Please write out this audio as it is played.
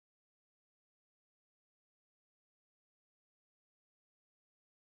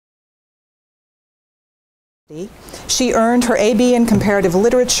She earned her A.B. in Comparative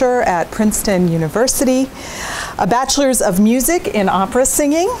Literature at Princeton University, a Bachelor's of Music in Opera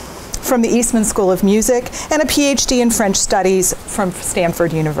Singing from the Eastman School of Music, and a Ph.D. in French Studies from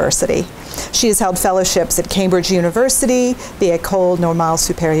Stanford University. She has held fellowships at Cambridge University, the École Normale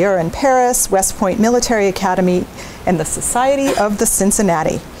Supérieure in Paris, West Point Military Academy, and the Society of the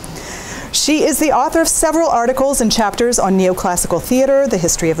Cincinnati. She is the author of several articles and chapters on neoclassical theater, the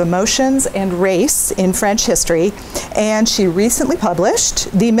history of emotions, and race in French history, and she recently published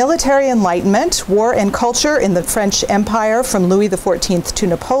The Military Enlightenment, War and Culture in the French Empire from Louis XIV to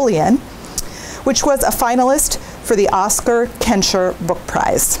Napoleon, which was a finalist for the Oscar Kenscher Book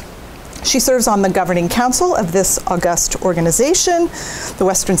Prize. She serves on the governing council of this august organization, the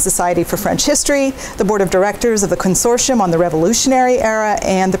Western Society for French History, the board of directors of the Consortium on the Revolutionary Era,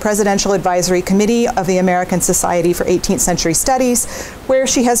 and the Presidential Advisory Committee of the American Society for 18th Century Studies, where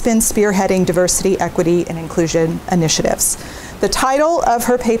she has been spearheading diversity, equity, and inclusion initiatives. The title of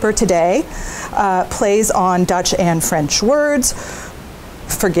her paper today plays on Dutch and French words.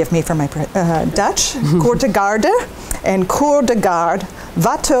 Forgive me for my Dutch. Cortegaerdje and Cortegaerdje,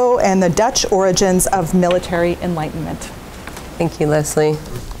 Watteau and the Dutch origins of military enlightenment. Thank you, Leslie.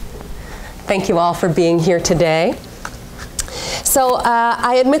 Thank you all for being here today. So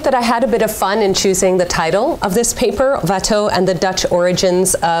I admit that I had a bit of fun in choosing the title of this paper, Watteau and the Dutch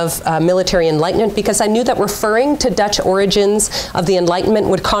Origins of Military Enlightenment, because I knew that referring to Dutch origins of the Enlightenment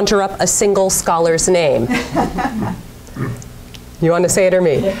would conjure up a single scholar's name. You want to say it or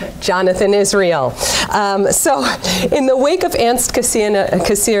me? Jonathan Israel. So in the wake of Ernst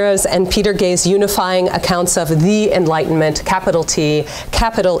Cassirer and Peter Gay's unifying accounts of the Enlightenment, capital T,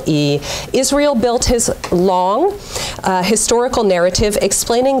 capital E, Israel built his long historical narrative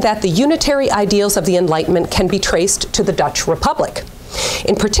explaining that the unitary ideals of the Enlightenment can be traced to the Dutch Republic.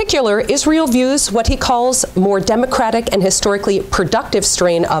 In particular, Israel views what he calls more democratic and historically productive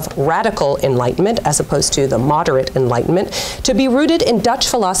strain of radical enlightenment, as opposed to the moderate enlightenment, to be rooted in Dutch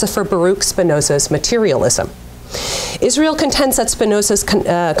philosopher Baruch Spinoza's materialism. Israel contends that Spinoza's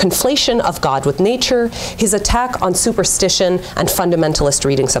conflation of God with nature, his attack on superstition and fundamentalist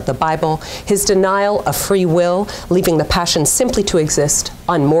readings of the Bible, his denial of free will, leaving the passion simply to exist,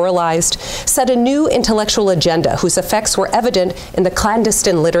 unmoralized, set a new intellectual agenda whose effects were evident in the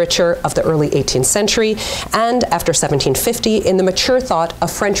clandestine literature of the early 18th century and, after 1750, in the mature thought of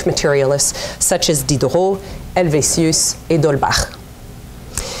French materialists such as Diderot, Helvétius, and d'Holbach.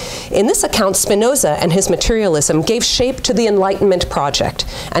 In this account, Spinoza and his materialism gave shape to the Enlightenment project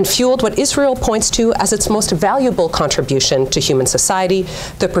and fueled what Israel points to as its most valuable contribution to human society,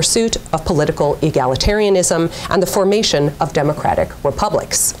 the pursuit of political egalitarianism and the formation of democratic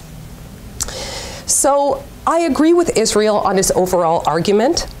republics. So I agree with Israel on his overall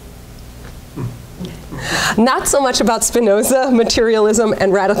argument. Not so much about Spinoza, materialism,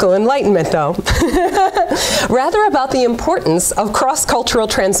 and radical enlightenment, though. Rather about the importance of cross-cultural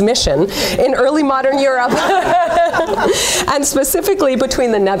transmission in early modern Europe, and specifically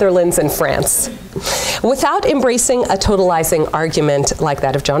between the Netherlands and France. Without embracing a totalizing argument like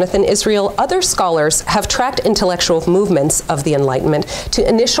that of Jonathan Israel, other scholars have tracked intellectual movements of the Enlightenment to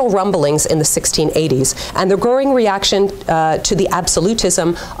initial rumblings in the 1680s and the growing reaction to the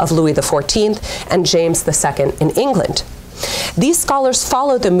absolutism of Louis XIV and James II in England. These scholars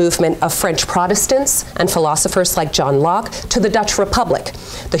followed the movement of French Protestants and philosophers like John Locke to the Dutch Republic,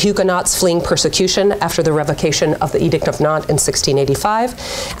 the Huguenots fleeing persecution after the revocation of the Edict of Nantes in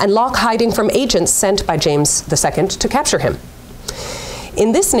 1685, and Locke hiding from agents sent by James II to capture him.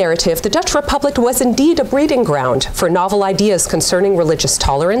 In this narrative, the Dutch Republic was indeed a breeding ground for novel ideas concerning religious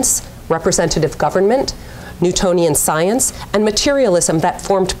tolerance, representative government, Newtonian science, and materialism that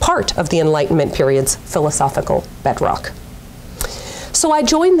formed part of the Enlightenment period's philosophical bedrock. So I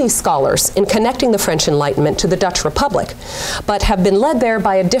join these scholars in connecting the French Enlightenment to the Dutch Republic, but have been led there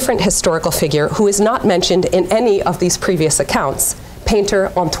by a different historical figure who is not mentioned in any of these previous accounts,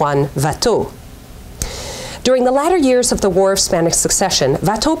 painter Antoine Watteau. During the latter years of the War of Spanish Succession,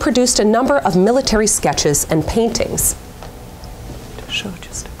 Watteau produced a number of military sketches and paintings. To show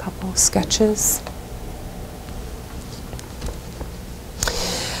just a couple of sketches.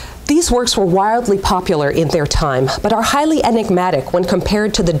 These works were wildly popular in their time, but are highly enigmatic when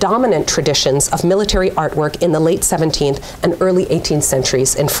compared to the dominant traditions of military artwork in the late 17th and early 18th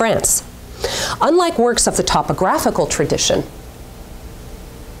centuries in France. Unlike works of the topographical tradition,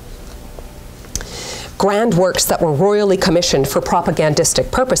 grand works that were royally commissioned for propagandistic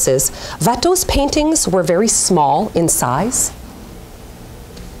purposes, Watteau's paintings were very small in size.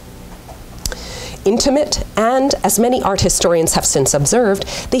 intimate, and, as many art historians have since observed,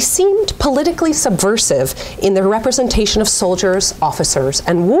 they seemed politically subversive in their representation of soldiers, officers,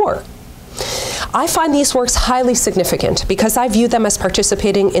 and war. I find these works highly significant because I view them as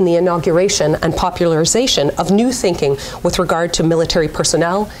participating in the inauguration and popularization of new thinking with regard to military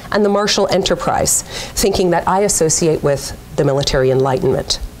personnel and the martial enterprise, thinking that I associate with the military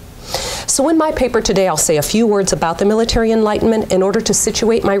Enlightenment. So in my paper today, I'll say a few words about the military Enlightenment in order to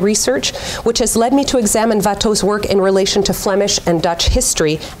situate my research, which has led me to examine Watteau's work in relation to Flemish and Dutch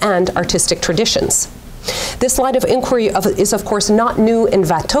history and artistic traditions. This line of inquiry is, of course, not new in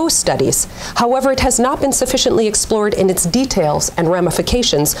Watteau's studies. However, it has not been sufficiently explored in its details and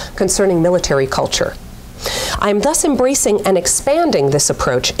ramifications concerning military culture. I am thus embracing and expanding this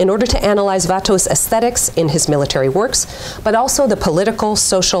approach in order to analyze Watteau's aesthetics in his military works, but also the political,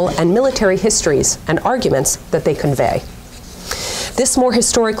 social, and military histories and arguments that they convey. This more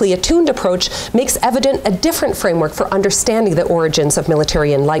historically attuned approach makes evident a different framework for understanding the origins of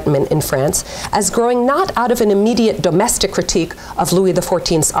military enlightenment in France as growing not out of an immediate domestic critique of Louis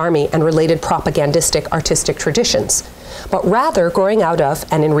XIV's army and related propagandistic artistic traditions, but rather growing out of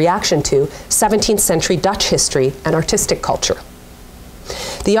and in reaction to 17th century Dutch history and artistic culture.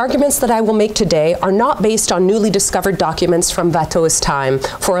 The arguments that I will make today are not based on newly discovered documents from Watteau's time,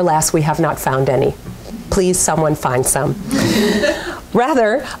 for alas, we have not found any. Please, someone find some.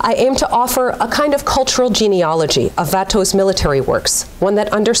 Rather, I aim to offer a kind of cultural genealogy of Watteau's military works, one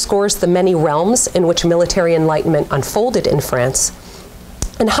that underscores the many realms in which military enlightenment unfolded in France,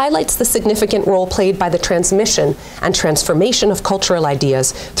 and highlights the significant role played by the transmission and transformation of cultural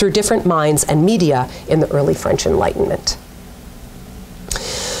ideas through different minds and media in the early French Enlightenment.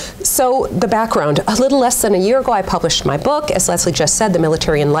 So the background, a little less than a year ago I published my book, as Leslie just said, The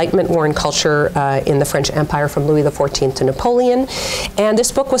Military Enlightenment, War and Culture in the French Empire from Louis XIV to Napoleon. And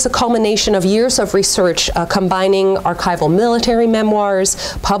this book was a culmination of years of research combining archival military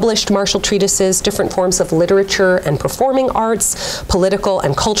memoirs, published martial treatises, different forms of literature and performing arts, political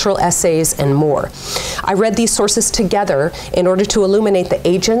and cultural essays, and more. I read these sources together in order to illuminate the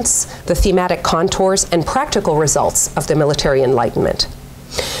agents, the thematic contours, and practical results of the military Enlightenment.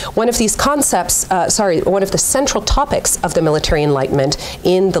 One of these concepts, one of the central topics of the military Enlightenment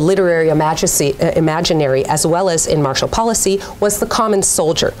in the literary imaginary as well as in martial policy was the common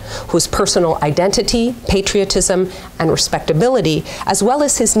soldier, whose personal identity, patriotism, and respectability, as well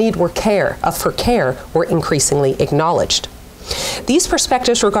as his need for care, were increasingly acknowledged. These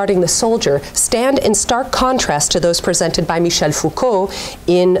perspectives regarding the soldier stand in stark contrast to those presented by Michel Foucault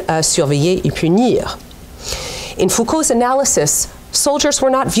in Surveiller et Punir. In Foucault's analysis, soldiers were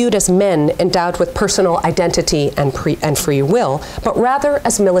not viewed as men endowed with personal identity and free will, but rather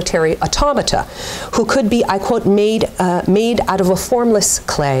as military automata, who could be, I quote, made out of a formless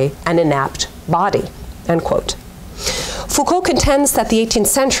clay and inapt body, end quote. Foucault contends that the 18th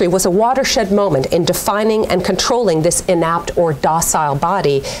century was a watershed moment in defining and controlling this inapt or docile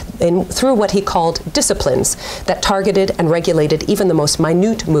body through what he called disciplines that targeted and regulated even the most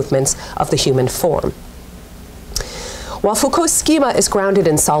minute movements of the human form. While Foucault's schema is grounded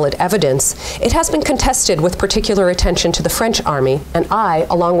in solid evidence, it has been contested with particular attention to the French army, and I,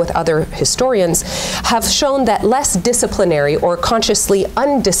 along with other historians, have shown that less disciplinary or consciously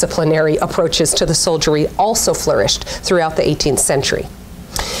undisciplinary approaches to the soldiery also flourished throughout the 18th century.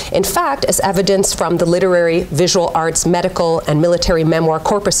 In fact, as evidence from the literary, visual arts, medical, and military memoir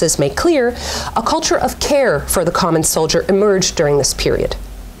corpuses make clear, a culture of care for the common soldier emerged during this period.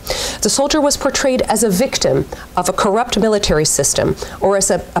 The soldier was portrayed as a victim of a corrupt military system or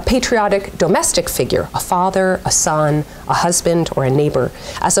as a patriotic domestic figure, a father, a son, a husband, or a neighbor,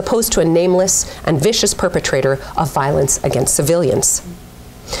 as opposed to a nameless and vicious perpetrator of violence against civilians.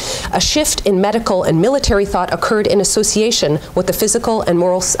 A shift in medical and military thought occurred in association with the physical and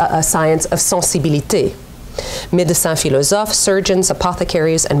moral science of sensibilité. Médecins philosophes, surgeons,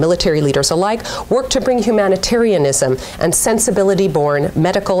 apothecaries, and military leaders alike worked to bring humanitarianism and sensibility-born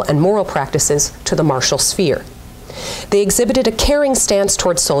medical and moral practices to the martial sphere. They exhibited a caring stance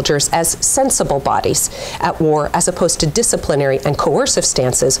towards soldiers as sensible bodies at war as opposed to disciplinary and coercive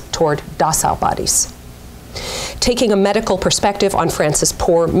stances toward docile bodies. Taking a medical perspective on France's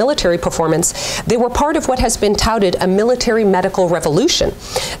poor military performance, they were part of what has been touted a military medical revolution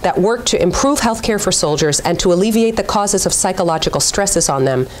that worked to improve healthcare for soldiers and to alleviate the causes of psychological stresses on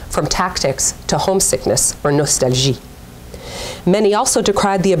them, from tactics to homesickness or nostalgie. Many also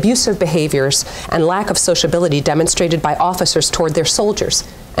decried the abusive behaviors and lack of sociability demonstrated by officers toward their soldiers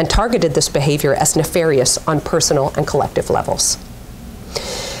and targeted this behavior as nefarious on personal and collective levels.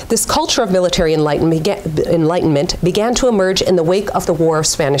 This culture of military enlightenment began to emerge in the wake of the War of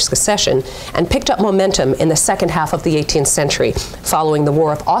Spanish Succession and picked up momentum in the second half of the 18th century, following the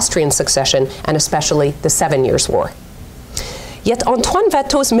War of Austrian Succession and especially the 7 Years' War. Yet Antoine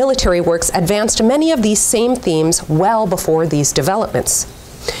Watteau's military works advanced many of these same themes well before these developments.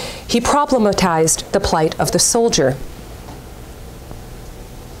 He problematized the plight of the soldier,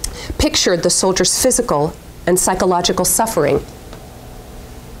 pictured the soldier's physical and psychological suffering,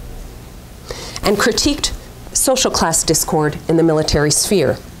 and critiqued social class discord in the military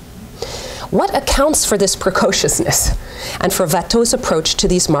sphere. What accounts for this precociousness and for Watteau's approach to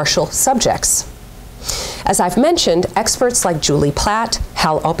these martial subjects? As I've mentioned, experts like Julie Platt,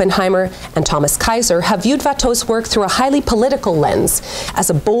 Hal Oppenheimer, and Thomas Kaiser have viewed Watteau's work through a highly political lens as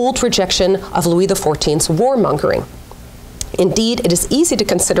a bold rejection of Louis XIV's warmongering. Indeed, it is easy to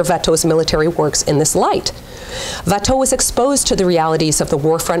consider Watteau's military works in this light. Watteau was exposed to the realities of the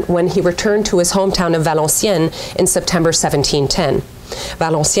war front when he returned to his hometown of Valenciennes in September 1710.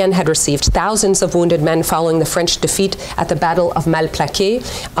 Valenciennes had received thousands of wounded men following the French defeat at the Battle of Malplaquet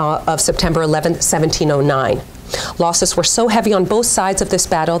of September 11, 1709. Losses were so heavy on both sides of this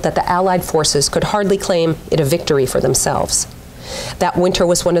battle that the Allied forces could hardly claim it a victory for themselves. That winter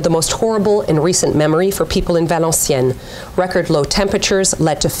was one of the most horrible in recent memory for people in Valenciennes. Record low temperatures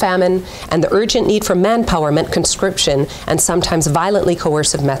led to famine, and the urgent need for manpower meant conscription and sometimes violently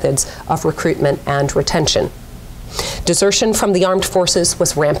coercive methods of recruitment and retention. Desertion from the armed forces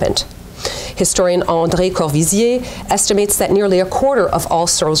was rampant. Historian André Corvisier estimates that nearly a quarter of all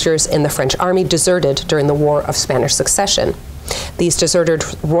soldiers in the French army deserted during the War of Spanish Succession. These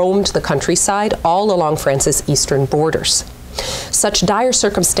deserters roamed the countryside all along France's eastern borders. Such dire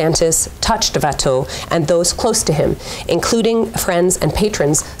circumstances touched Watteau and those close to him, including friends and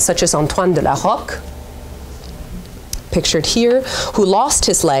patrons such as Antoine de la Roque, pictured here, who lost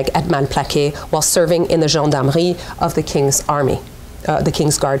his leg at Malplaquet while serving in the gendarmerie of the King's Army, the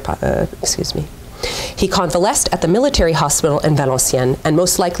King's Guard, excuse me. He convalesced at the military hospital in Valenciennes and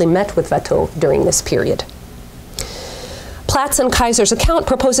most likely met with Watteau during this period. Platt's and Kaiser's account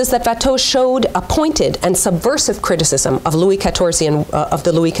proposes that Watteau showed a pointed and subversive criticism of the Louis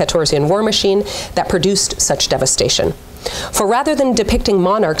XIVian war machine that produced such devastation. For rather than depicting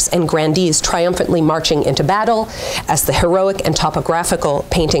monarchs and grandees triumphantly marching into battle, as the heroic and topographical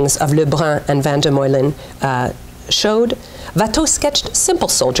paintings of Lebrun and Van de Meulen showed, Watteau sketched simple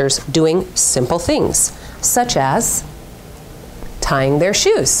soldiers doing simple things, such as tying their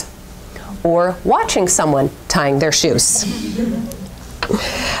shoes, or watching someone tying their shoes.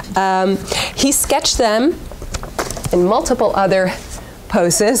 He sketched them in multiple other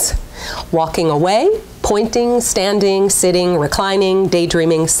poses, walking away, pointing, standing, sitting, reclining,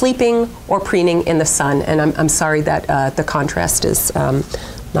 daydreaming, sleeping, or preening in the sun. And I'm sorry that the contrast is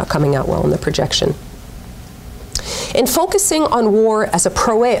not coming out well in the projection. In focusing on war as a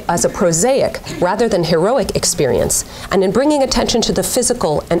prosaic rather than heroic experience, and in bringing attention to the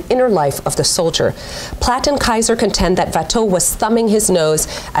physical and inner life of the soldier, Platt and Kaiser contend that Watteau was thumbing his nose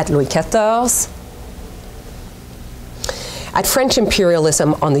at Louis XIV, at French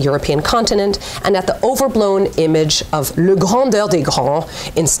imperialism on the European continent, and at the overblown image of le grandeur des grands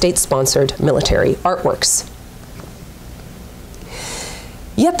in state-sponsored military artworks.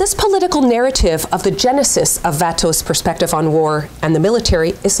 Yet this political narrative of the genesis of Watteau's perspective on war and the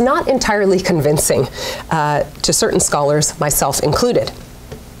military is not entirely convincing to certain scholars, myself included.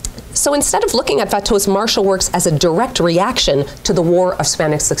 So instead of looking at Watteau's martial works as a direct reaction to the War of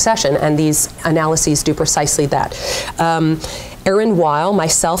Spanish Succession, and these analyses do precisely that, Aaron Weil,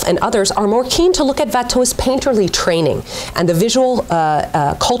 myself, and others are more keen to look at Watteau's painterly training and the visual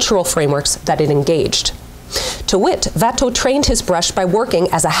cultural frameworks that it engaged. To wit, Watteau trained his brush by working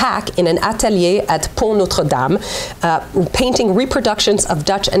as a hack in an atelier at Pont Notre-Dame, painting reproductions of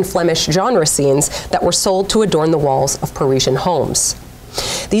Dutch and Flemish genre scenes that were sold to adorn the walls of Parisian homes.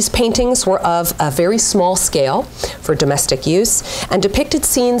 These paintings were of a very small scale for domestic use and depicted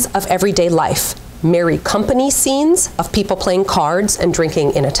scenes of everyday life. Merry company scenes of people playing cards and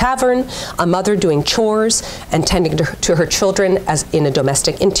drinking in a tavern, a mother doing chores and tending to her children as in a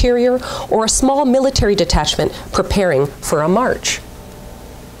domestic interior, or a small military detachment preparing for a march.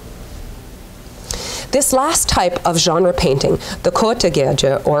 This last type of genre painting, the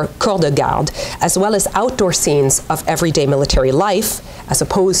Cortegaerdje or Cortegaerdje, as well as outdoor scenes of everyday military life, as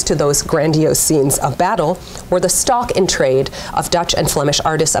opposed to those grandiose scenes of battle, were the stock in trade of Dutch and Flemish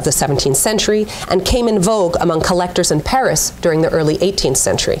artists of the 17th century and came in vogue among collectors in Paris during the early 18th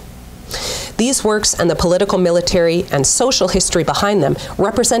century. These works and the political, military, and social history behind them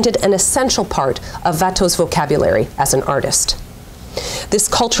represented an essential part of Watteau's vocabulary as an artist. This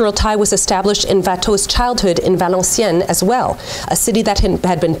cultural tie was established in Watteau's childhood in Valenciennes as well, a city that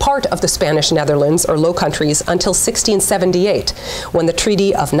had been part of the Spanish Netherlands, or Low Countries, until 1678, when the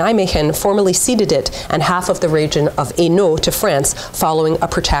Treaty of Nijmegen formally ceded it and half of the region of Hainaut to France following a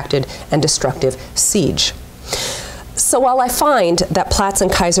protracted and destructive siege. So while I find that Platt's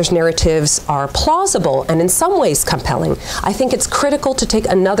and Kaiser's narratives are plausible and in some ways compelling, I think it's critical to take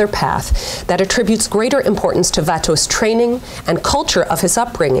another path that attributes greater importance to Watteau's training and culture of his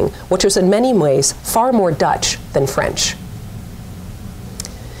upbringing, which was in many ways far more Dutch than French.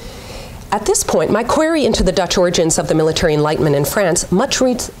 At this point, my query into the Dutch origins of the military enlightenment in France must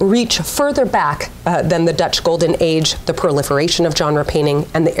reach further back than the Dutch Golden Age, the proliferation of genre painting,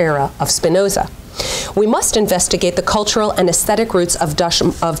 and the era of Spinoza. We must investigate the cultural and aesthetic roots of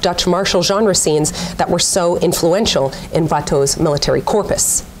Dutch martial genre scenes that were so influential in Watteau's military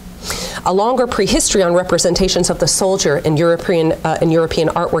corpus. A longer prehistory on representations of the soldier in European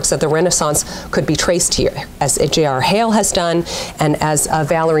artworks of the Renaissance could be traced here, as J.R. Hale has done, and as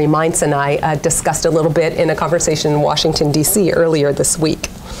Valerie Meintz and I discussed a little bit in a conversation in Washington, D.C. earlier this week.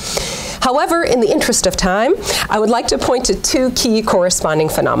 However, in the interest of time, I would like to point to two key corresponding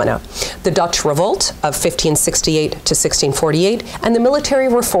phenomena: the Dutch Revolt of 1568 to 1648 and the military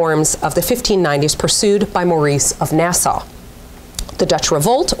reforms of the 1590s pursued by Maurice of Nassau. The Dutch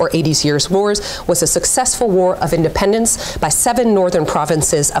Revolt, or 80 Years' Wars, was a successful war of independence by 7 northern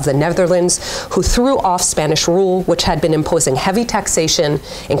provinces of the Netherlands, who threw off Spanish rule, which had been imposing heavy taxation,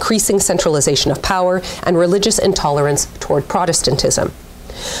 increasing centralization of power, and religious intolerance toward Protestantism.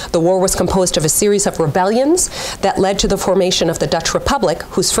 The war was composed of a series of rebellions that led to the formation of the Dutch Republic,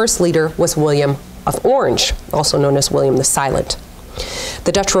 whose first leader was William of Orange, also known as William the Silent.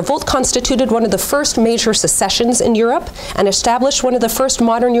 The Dutch Revolt constituted one of the first major secessions in Europe and established one of the first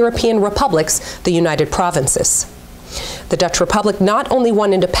modern European republics, the United Provinces. The Dutch Republic not only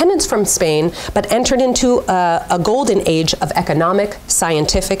won independence from Spain, but entered into a golden age of economic,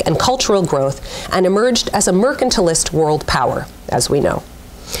 scientific, and cultural growth and emerged as a mercantilist world power, as we know.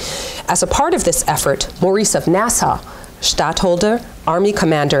 As a part of this effort, Maurice of Nassau, Stadtholder, army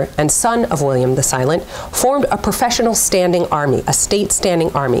commander, and son of William the Silent, formed a professional standing army, a state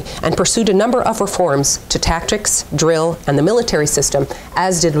standing army, and pursued a number of reforms to tactics, drill, and the military system,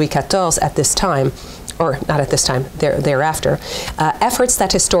 as did Louis XIV at this time, or not at this time, thereafter, efforts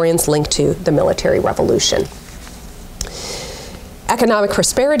that historians link to the military revolution. Economic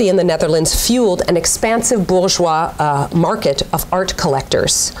prosperity in the Netherlands fueled an expansive bourgeois market of art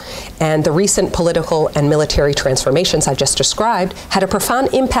collectors, and the recent political and military transformations I just described had a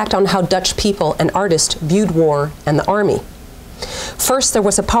profound impact on how Dutch people and artists viewed war and the army. First, there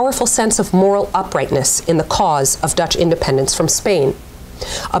was a powerful sense of moral uprightness in the cause of Dutch independence from Spain.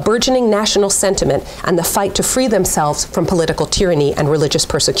 A burgeoning national sentiment and the fight to free themselves from political tyranny and religious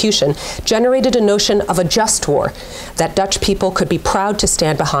persecution generated a notion of a just war that Dutch people could be proud to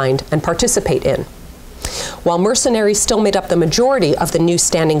stand behind and participate in. While mercenaries still made up the majority of the new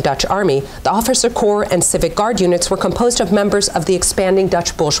standing Dutch army, the officer corps and civic guard units were composed of members of the expanding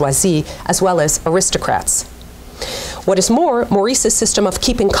Dutch bourgeoisie as well as aristocrats. What is more, Maurice's system of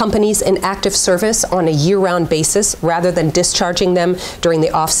keeping companies in active service on a year-round basis rather than discharging them during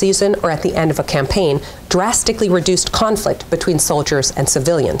the off-season or at the end of a campaign drastically reduced conflict between soldiers and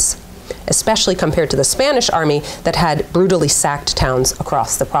civilians, especially compared to the Spanish army that had brutally sacked towns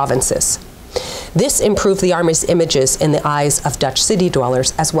across the provinces. This improved the army's images in the eyes of Dutch city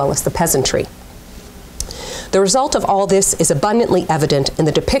dwellers as well as the peasantry. The result of all this is abundantly evident in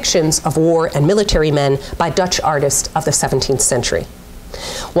the depictions of war and military men by Dutch artists of the 17th century.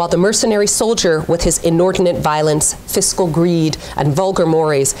 While the mercenary soldier with his inordinate violence, fiscal greed, and vulgar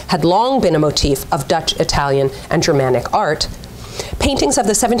mores had long been a motif of Dutch, Italian, and Germanic art, paintings of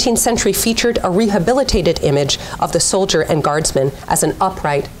the 17th century featured a rehabilitated image of the soldier and guardsman as an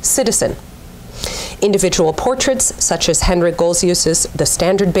upright citizen. Individual portraits, such as Hendrik Goltzius's The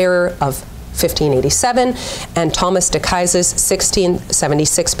Standard Bearer of 1587, and Thomas de Keyser's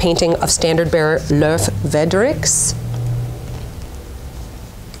 1676 painting of standard bearer Leuf Wederichs,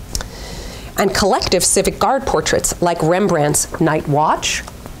 and collective civic guard portraits like Rembrandt's Night Watch,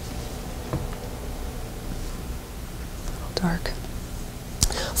 dark,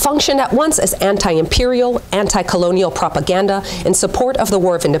 functioned at once as anti-imperial, anti-colonial propaganda in support of the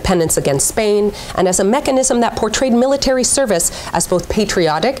War of Independence against Spain, and as a mechanism that portrayed military service as both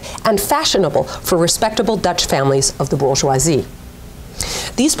patriotic and fashionable for respectable Dutch families of the bourgeoisie.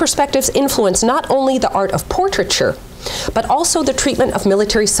 These perspectives influenced not only the art of portraiture, but also the treatment of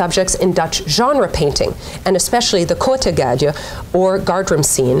military subjects in Dutch genre painting, and especially the Cortegaerdje, or guardroom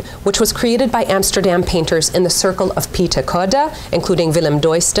scene, which was created by Amsterdam painters in the circle of Pieter Corda, including Willem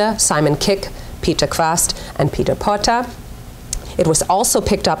Doiste, Simon Kik, Pieter Kvast, and Pieter Potta. It was also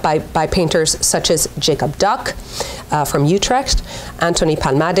picked up by painters such as Jacob Duck from Utrecht, Anthony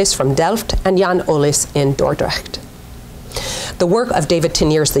Palmades from Delft, and Jan Ollis in Dordrecht. The work of David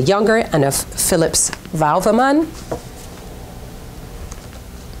Teniers the Younger and of Philips Wouwerman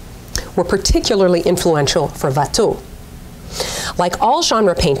were particularly influential for Watteau. Like all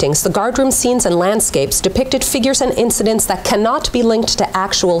genre paintings, the guardroom scenes and landscapes depicted figures and incidents that cannot be linked to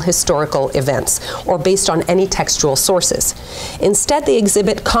actual historical events or based on any textual sources. Instead, they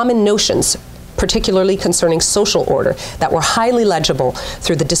exhibit common notions, particularly concerning social order, that were highly legible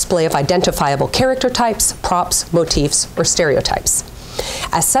through the display of identifiable character types, props, motifs, or stereotypes.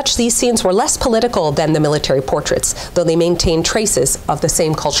 As such, these scenes were less political than the military portraits, though they maintained traces of the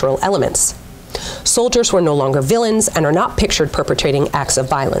same cultural elements. Soldiers were no longer villains and are not pictured perpetrating acts of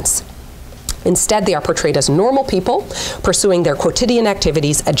violence. Instead, they are portrayed as normal people pursuing their quotidian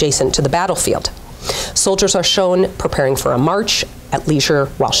activities adjacent to the battlefield. Soldiers are shown preparing for a march, at leisure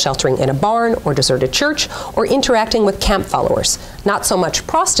while sheltering in a barn or deserted church, or interacting with camp followers, not so much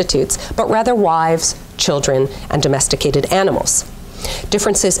prostitutes, but rather wives, children, and domesticated animals.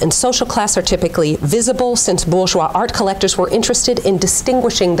 Differences in social class are typically visible, since bourgeois art collectors were interested in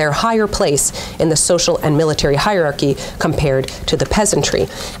distinguishing their higher place in the social and military hierarchy compared to the peasantry.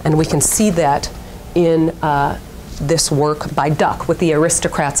 And we can see that in this work by Duck, with the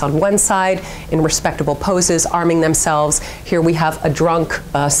aristocrats on one side in respectable poses, arming themselves. Here we have a drunk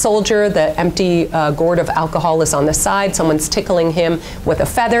soldier. The empty gourd of alcohol is on the side. Someone's tickling him with a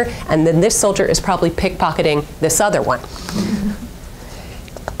feather, and then this soldier is probably pickpocketing this other one.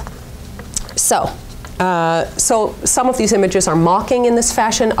 So some of these images are mocking in this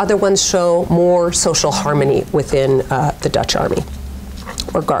fashion. Other ones show more social harmony within the Dutch army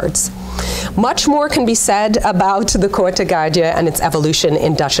or guards. Much more can be said about the Cortegaerdje and its evolution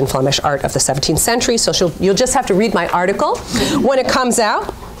in Dutch and Flemish art of the 17th century, so you'll just have to read my article when it comes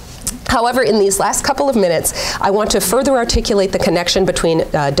out. However, in these last couple of minutes, I want to further articulate the connection between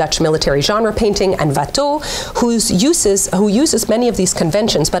Dutch military genre painting and Watteau, who uses many of these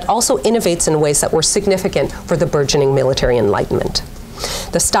conventions, but also innovates in ways that were significant for the burgeoning military Enlightenment.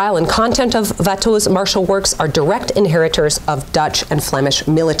 The style and content of Watteau's martial works are direct inheritors of Dutch and Flemish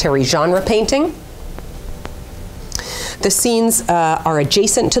military genre painting. The scenes are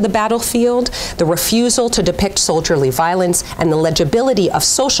adjacent to the battlefield. The refusal to depict soldierly violence and the legibility of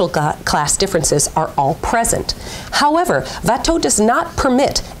social class differences are all present. However, Watteau does not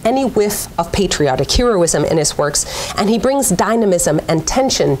permit any whiff of patriotic heroism in his works, and he brings dynamism and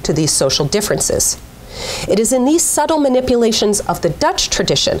tension to these social differences. It is in these subtle manipulations of the Dutch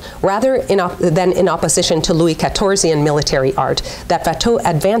tradition, rather than in opposition to Louis XIVian military art, that Watteau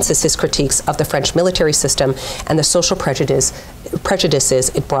advances his critiques of the French military system and the social prejudices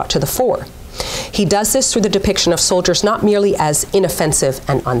it brought to the fore. He does this through the depiction of soldiers not merely as inoffensive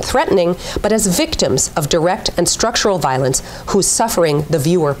and unthreatening, but as victims of direct and structural violence whose suffering the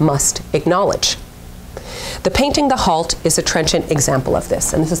viewer must acknowledge. The painting The Halt is a trenchant example of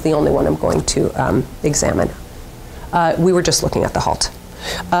this, and this is the only one I'm going to examine. We were just looking at The Halt.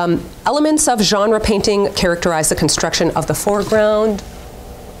 Elements of genre painting characterize the construction of the foreground.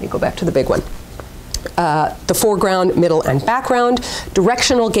 Let me go back to the big one. The foreground, middle, and background.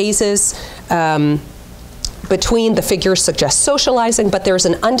 Directional gazes between the figures suggest socializing, but there's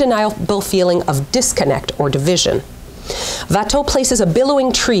an undeniable feeling of disconnect or division. Watteau places a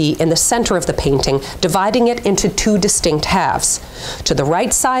billowing tree in the center of the painting, dividing it into two distinct halves. To the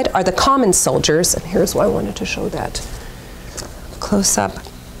right side are the common soldiers, and here's why I wanted to show that close up.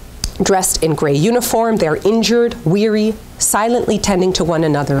 Dressed in gray uniform, they're injured, weary, silently tending to one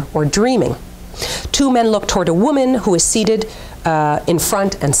another or dreaming. Two men look toward a woman who is seated in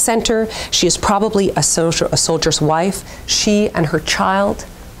front and center. She is probably a soldier's wife. She and her child,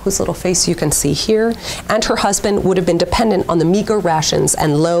 whose little face you can see here, and her husband would have been dependent on the meager rations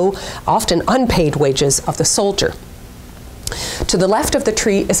and low, often unpaid wages of the soldier. To the left of the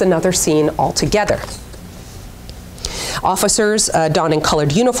tree is another scene altogether. Officers donning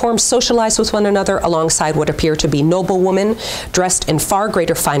colored uniforms socialize with one another alongside what appear to be noblewomen dressed in far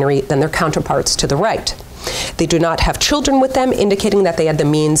greater finery than their counterparts to the right. They do not have children with them, indicating that they had the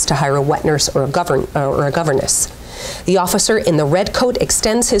means to hire a wet nurse or a governess. The officer in the red coat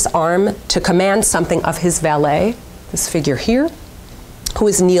extends his arm to command something of his valet, this figure here. who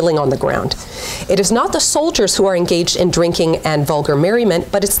is kneeling on the ground. It is not the soldiers who are engaged in drinking and vulgar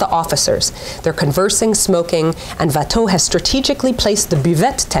merriment, but it's the officers. They're conversing, smoking, and Watteau has strategically placed the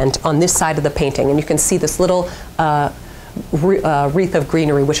buvette tent on this side of the painting. And you can see this little wreath of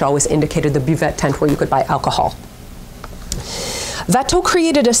greenery, which always indicated the buvette tent where you could buy alcohol. Watteau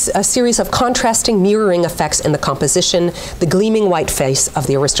created a series of contrasting mirroring effects in the composition. The gleaming white face of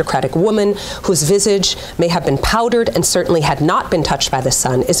the aristocratic woman, whose visage may have been powdered and certainly had not been touched by the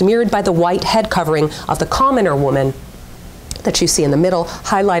sun, is mirrored by the white head covering of the commoner woman that you see in the middle,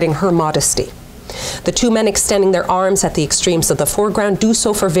 highlighting her modesty. The two men extending their arms at the extremes of the foreground do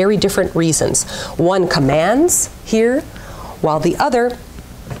so for very different reasons. One commands here, while the other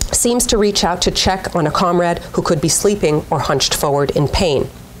seems to reach out to check on a comrade who could be sleeping or hunched forward in pain.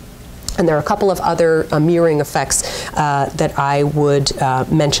 And there are a couple of other mirroring effects that I would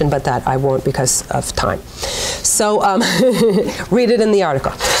mention, but that I won't because of time. So read it in the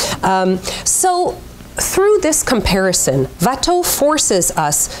article. Through this comparison, Watteau forces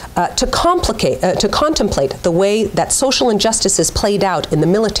us to contemplate the way that social injustices played out in the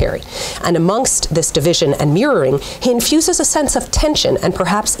military. And amongst this division and mirroring, he infuses a sense of tension and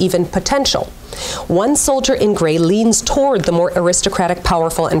perhaps even potential. One soldier in gray leans toward the more aristocratic,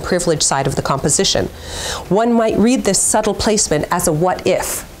 powerful, and privileged side of the composition. One might read this subtle placement as a what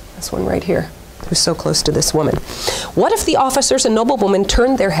if. This one right here, who's so close to this woman. What if the officers and noblewomen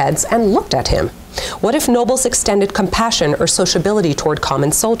turned their heads and looked at him? What if nobles extended compassion or sociability toward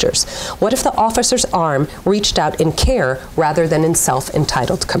common soldiers? What if the officer's arm reached out in care rather than in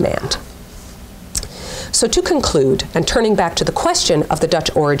self-entitled command? So to conclude, and turning back to the question of the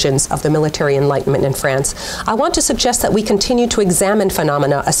Dutch origins of the military Enlightenment in France, I want to suggest that we continue to examine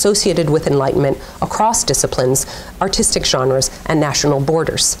phenomena associated with Enlightenment across disciplines, artistic genres, and national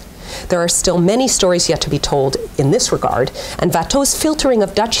borders. There are still many stories yet to be told in this regard, and Watteau's filtering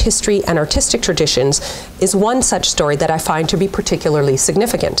of Dutch history and artistic traditions is one such story that I find to be particularly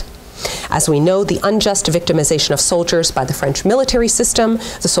significant. As we know, the unjust victimization of soldiers by the French military system,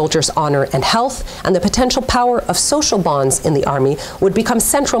 the soldiers' honor and health, and the potential power of social bonds in the army would become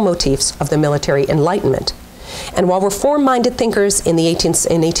central motifs of the military Enlightenment. And while reform-minded thinkers in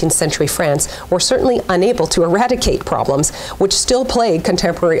 18th century France were certainly unable to eradicate problems which still plague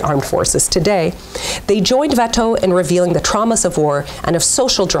contemporary armed forces today, they joined Watteau in revealing the traumas of war and of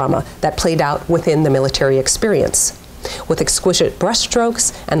social drama that played out within the military experience. With exquisite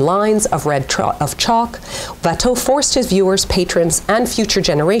brushstrokes and lines of red chalk, Watteau forced his viewers, patrons, and future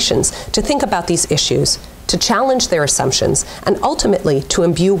generations to think about these issues, to challenge their assumptions, and ultimately to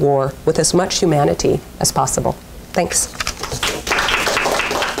imbue war with as much humanity as possible. Thanks.